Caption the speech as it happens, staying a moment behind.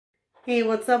Hey,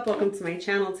 what's up? Welcome to my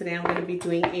channel. Today I'm going to be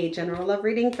doing a general love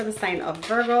reading for the sign of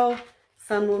Virgo,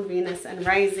 Sun, Moon, Venus, and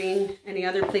Rising. Any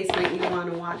other placement you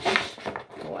want to watch,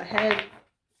 go ahead.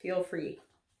 Feel free.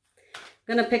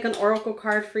 I'm going to pick an oracle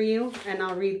card for you, and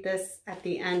I'll read this at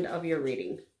the end of your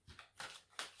reading.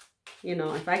 You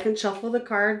know, if I can shuffle the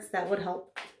cards, that would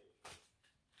help.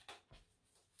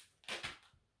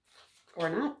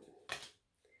 Or not.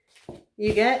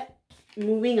 You get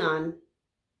moving on.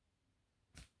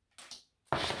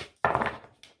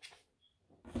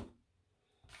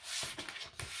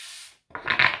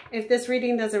 If this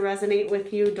reading doesn't resonate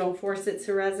with you, don't force it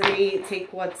to resonate.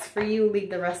 Take what's for you, leave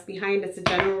the rest behind. It's a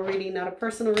general reading, not a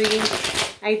personal reading.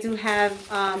 I do have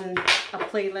a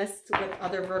playlist with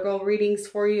other Virgo readings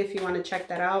for you if you want to check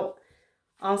that out.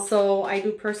 Also, I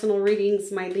do personal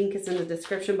readings. My link is in the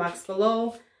description box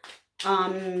below.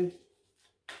 Yeah,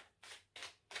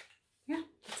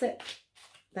 that's it.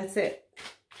 That's it.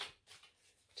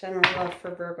 General love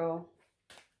for Virgo.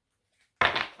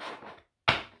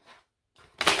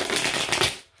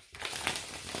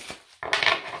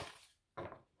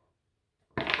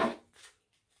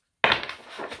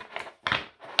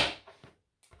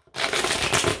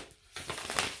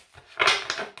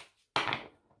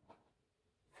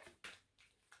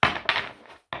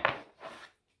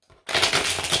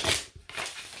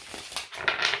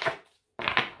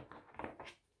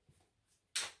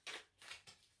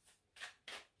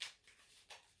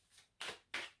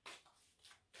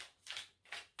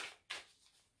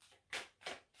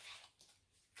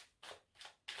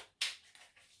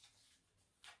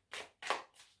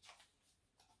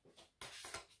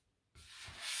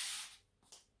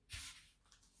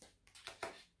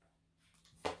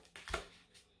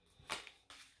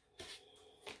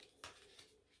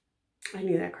 I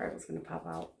knew that card was going to pop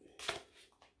out.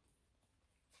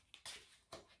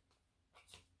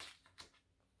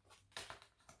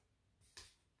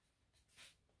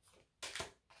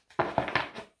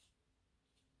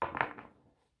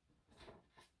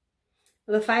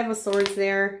 The Five of Swords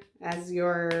there as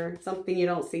your something you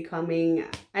don't see coming.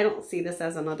 I don't see this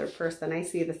as another person. I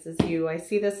see this as you. I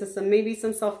see this as maybe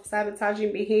some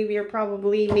self-sabotaging behavior,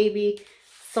 probably, maybe,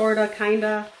 sorta,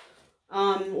 kinda.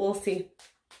 We'll see.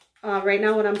 Right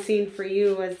now what I'm seeing for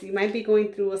you is you might be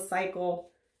going through a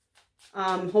cycle.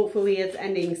 Hopefully it's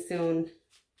ending soon.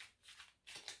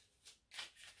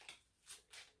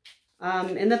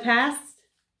 In the past,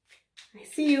 I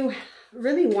see you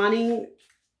really wanting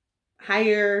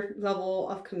higher level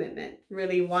of commitment,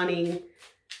 really wanting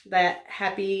that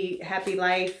happy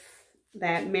life,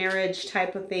 that marriage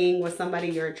type of thing with somebody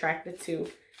you're attracted to.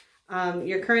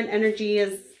 Your current energy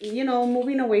is, you know,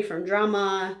 moving away from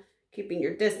drama, keeping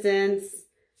your distance.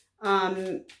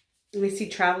 We see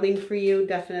traveling for you,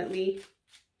 definitely.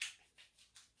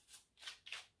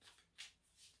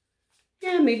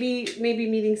 Yeah, maybe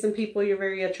meeting some people you're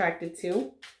very attracted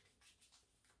to.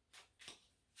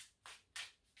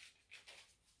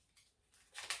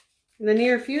 In the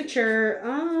near future,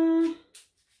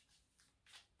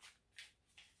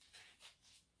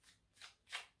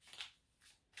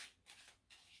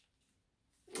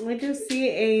 I do see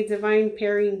a divine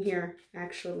pairing here,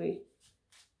 actually.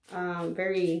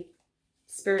 Very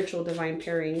spiritual divine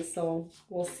pairing, so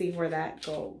we'll see where that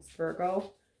goes,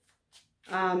 Virgo.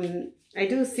 I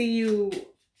do see you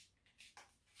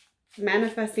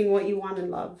manifesting what you want in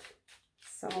love,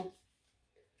 so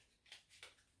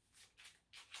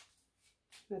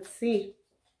let's see.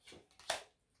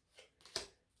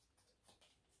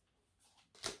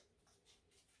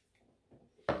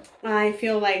 I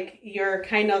feel like you're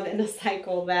kind of in a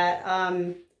cycle that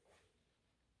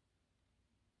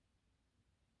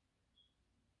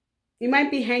you might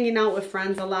be hanging out with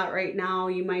friends a lot right now.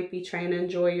 You might be trying to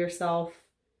enjoy yourself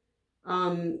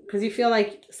because you feel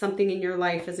like something in your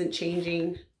life isn't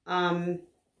changing. And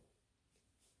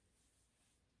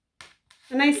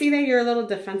I see that you're a little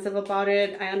defensive about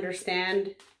it. I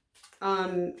understand.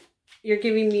 You're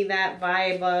giving me that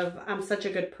vibe of I'm such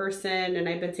a good person and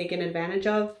I've been taken advantage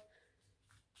of.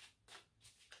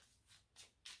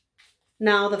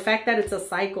 Now, the fact that it's a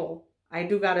cycle, I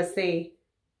do gotta say,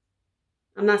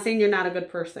 I'm not saying you're not a good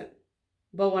person.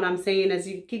 But what I'm saying is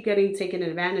you keep getting taken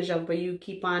advantage of, but you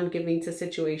keep on giving to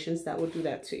situations that will do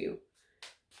that to you.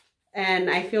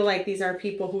 And I feel like these are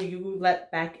people who you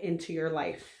let back into your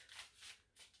life.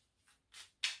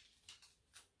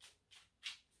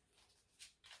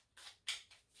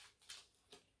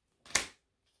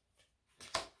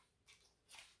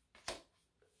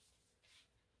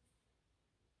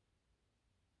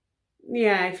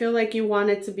 Yeah, I feel like you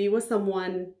wanted to be with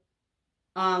someone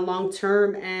long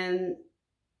term, and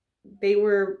they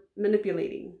were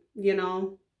manipulating, you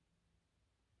know.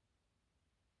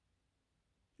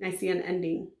 I see an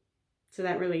ending to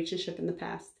that relationship in the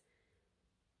past.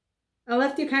 I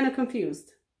left you kind of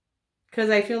confused because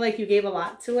I feel like you gave a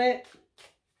lot to it.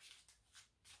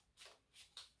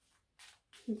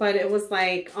 But it was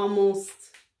like almost,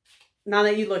 now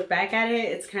that you look back at it,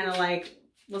 it's kind of like,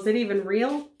 was it even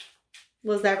real?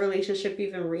 Was that relationship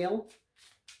even real?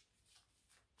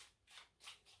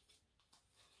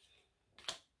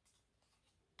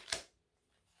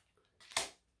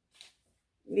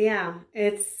 Yeah,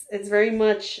 it's very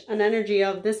much an energy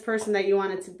of this person that you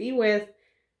wanted to be with.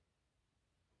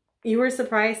 You were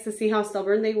surprised to see how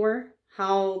stubborn they were,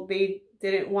 how they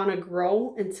didn't want to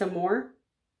grow into more,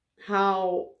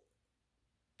 how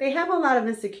they have a lot of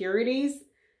insecurities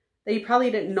that you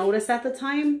probably didn't notice at the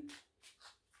time.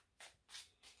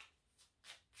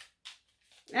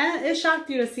 And it shocked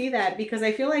you to see that, because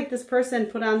I feel like this person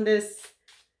put on this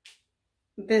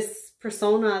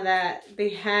persona that they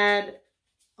had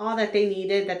all that they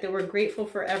needed, that they were grateful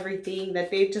for everything,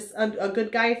 that they just a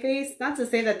good guy face. Not to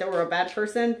say that they were a bad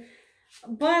person,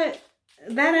 but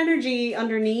that energy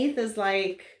underneath is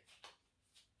like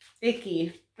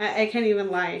icky. I can't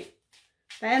even lie.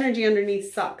 That energy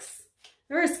underneath sucks.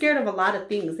 They're scared of a lot of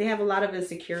things. They have a lot of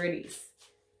insecurities.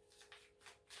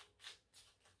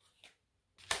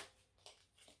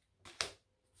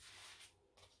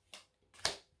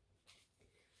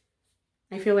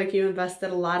 I feel like you invested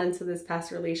a lot into this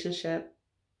past relationship.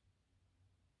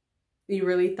 You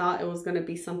really thought it was going to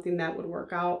be something that would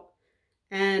work out.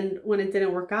 And when it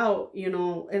didn't work out, you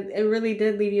know, it really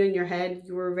did leave you in your head.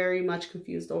 You were very much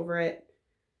confused over it.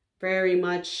 Very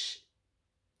much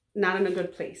not in a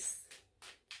good place.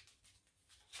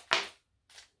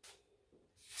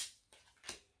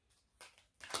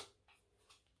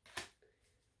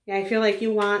 Yeah, I feel like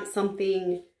you want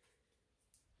something.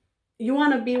 You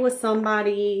want to be with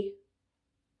somebody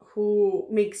who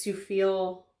makes you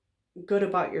feel good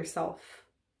about yourself,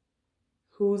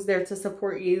 who's there to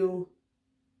support you,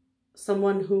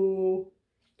 someone who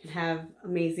can have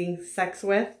amazing sex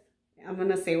with. I'm going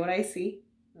to say what I see.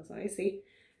 That's what I see.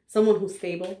 Someone who's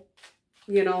stable,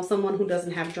 you know, someone who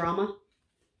doesn't have drama,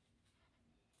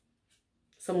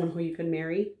 someone who you can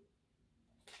marry,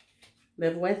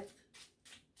 live with.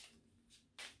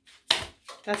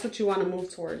 That's what you want to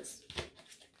move towards.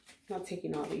 I'm not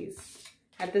taking all these.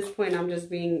 At this point, I'm just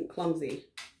being clumsy.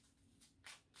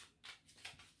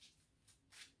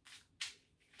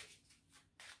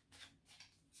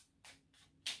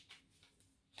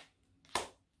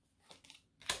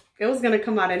 It was going to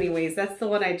come out anyways. That's the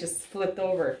one I just flipped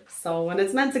over. So when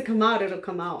it's meant to come out, it'll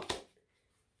come out.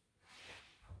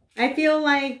 I feel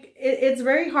like it's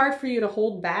very hard for you to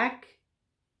hold back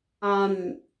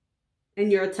in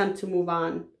your attempt to move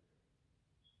on.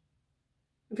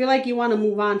 I feel like you want to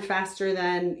move on faster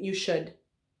than you should.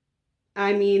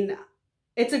 I mean,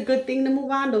 it's a good thing to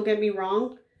move on, don't get me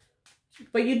wrong.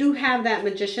 But you do have that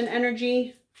magician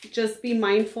energy. Just be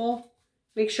mindful.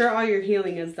 Make sure all your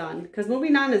healing is done. Because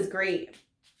moving on is great.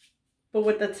 But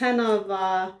with the 10 of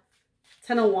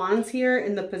Wands here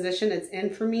in the position it's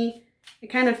in for me, it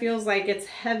kind of feels like it's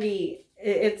heavy.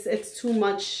 It's too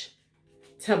much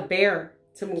to bear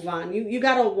to move on. You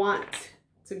gotta want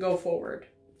to go forward.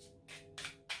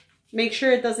 Make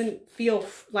sure it doesn't feel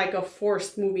like a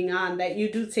forced moving on, that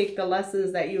you do take the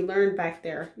lessons that you learned back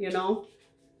there, you know?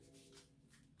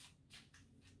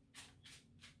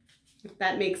 If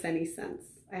that makes any sense.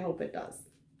 I hope it does.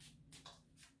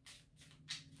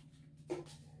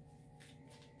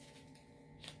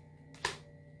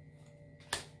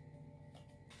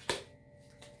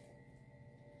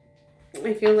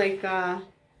 I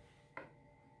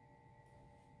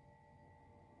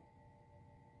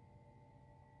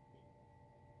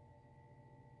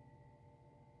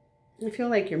feel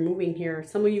like you're moving here.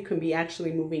 Some of you can be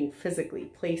actually moving physically,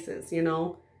 places, you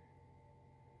know.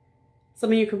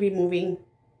 Some of you could be moving.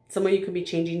 Some of you could be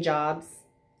changing jobs.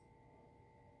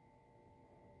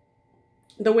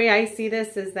 The way I see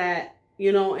this is that,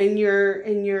 you know, in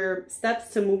your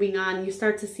steps to moving on, you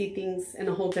start to see things in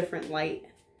a whole different light.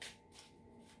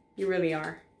 You really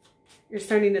are. You're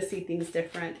starting to see things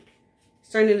different.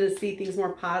 Starting to see things more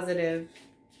positive.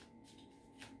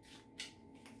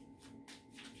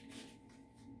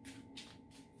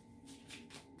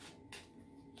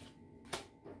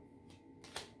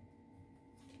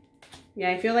 Yeah,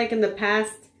 I feel like in the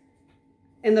past,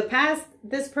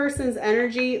 this person's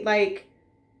energy, like,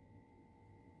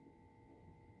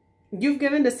 you've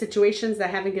given to situations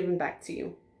that haven't given back to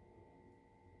you.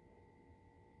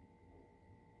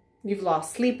 You've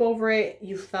lost sleep over it.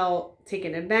 You felt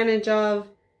taken advantage of.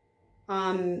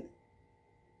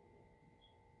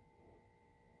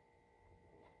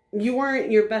 You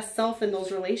weren't your best self in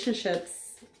those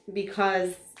relationships,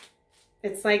 because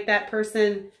it's like that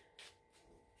person,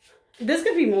 this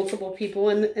could be multiple people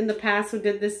in the past who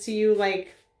did this to you,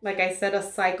 like I said, a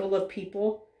cycle of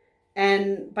people.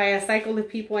 And by a cycle of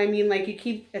people, I mean like you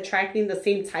keep attracting the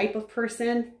same type of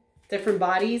person, different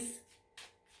bodies.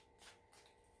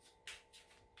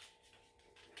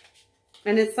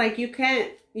 And it's like you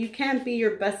can't be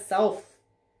your best self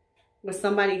with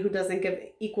somebody who doesn't give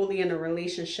equally in a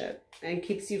relationship and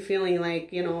keeps you feeling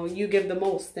like, you know, you give the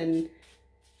most and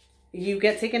you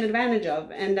get taken advantage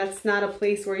of. And that's not a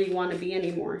place where you want to be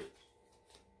anymore.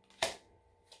 I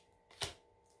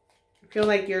feel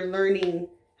like you're learning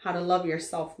how to love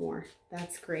yourself more.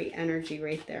 That's great energy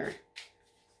right there.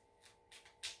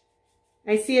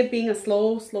 I see it being a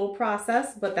slow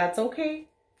process, but that's okay.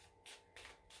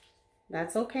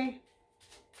 That's okay.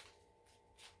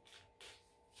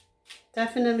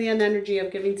 Definitely an energy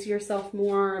of giving to yourself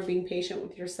more, being patient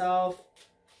with yourself.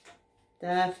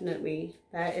 Definitely.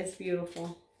 That is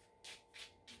beautiful.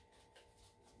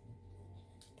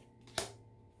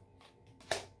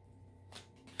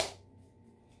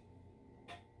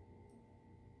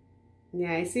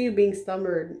 Yeah, I see you being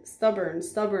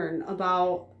stubborn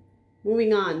about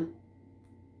moving on,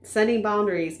 setting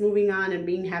boundaries, moving on, and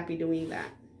being happy doing that.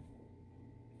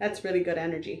 That's really good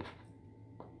energy.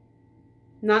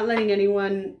 Not letting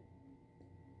anyone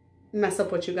mess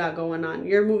up what you got going on.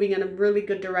 You're moving in a really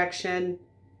good direction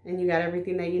and you got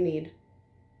everything that you need.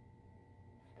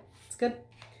 It's good.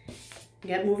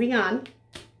 Get moving on.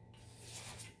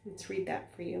 Let's read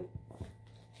that for you.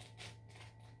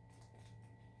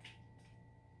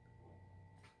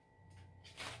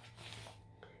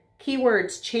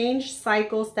 Keywords: change,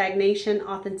 cycle, stagnation,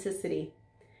 authenticity.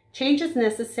 Change is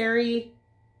necessary.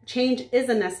 Change is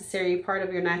a necessary part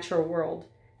of your natural world.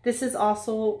 This is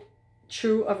also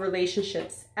true of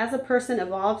relationships. As a person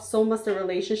evolves, so must a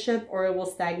relationship, or it will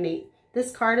stagnate.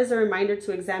 This card is a reminder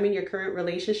to examine your current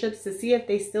relationships to see if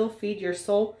they still feed your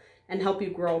soul and help you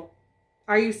grow.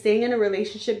 Are you staying in a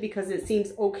relationship because it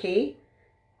seems okay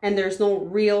and there's no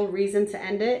real reason to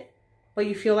end it, but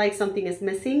you feel like something is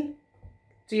missing?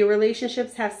 Do your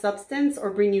relationships have substance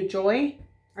or bring you joy?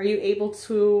 Are you able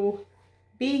to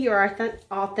be your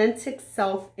authentic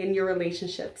self in your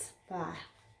relationships?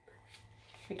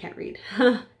 I can't read.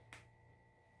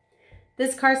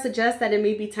 This card suggests that it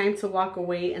may be time to walk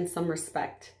away in some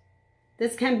respect.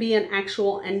 This can be an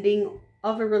actual ending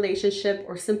of a relationship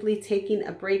or simply taking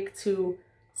a break to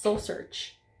soul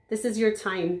search. This is your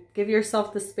time. Give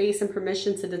yourself the space and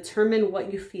permission to determine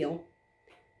what you feel,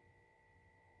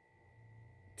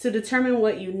 to determine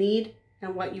what you need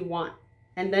and what you want,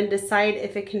 and then decide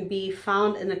if it can be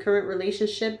found in the current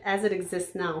relationship as it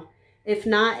exists now. If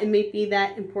not, it may be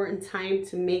that important time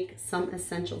to make some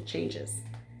essential changes.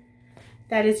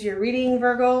 That is your reading,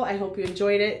 Virgo. I hope you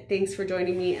enjoyed it. Thanks for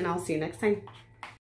joining me, and I'll see you next time.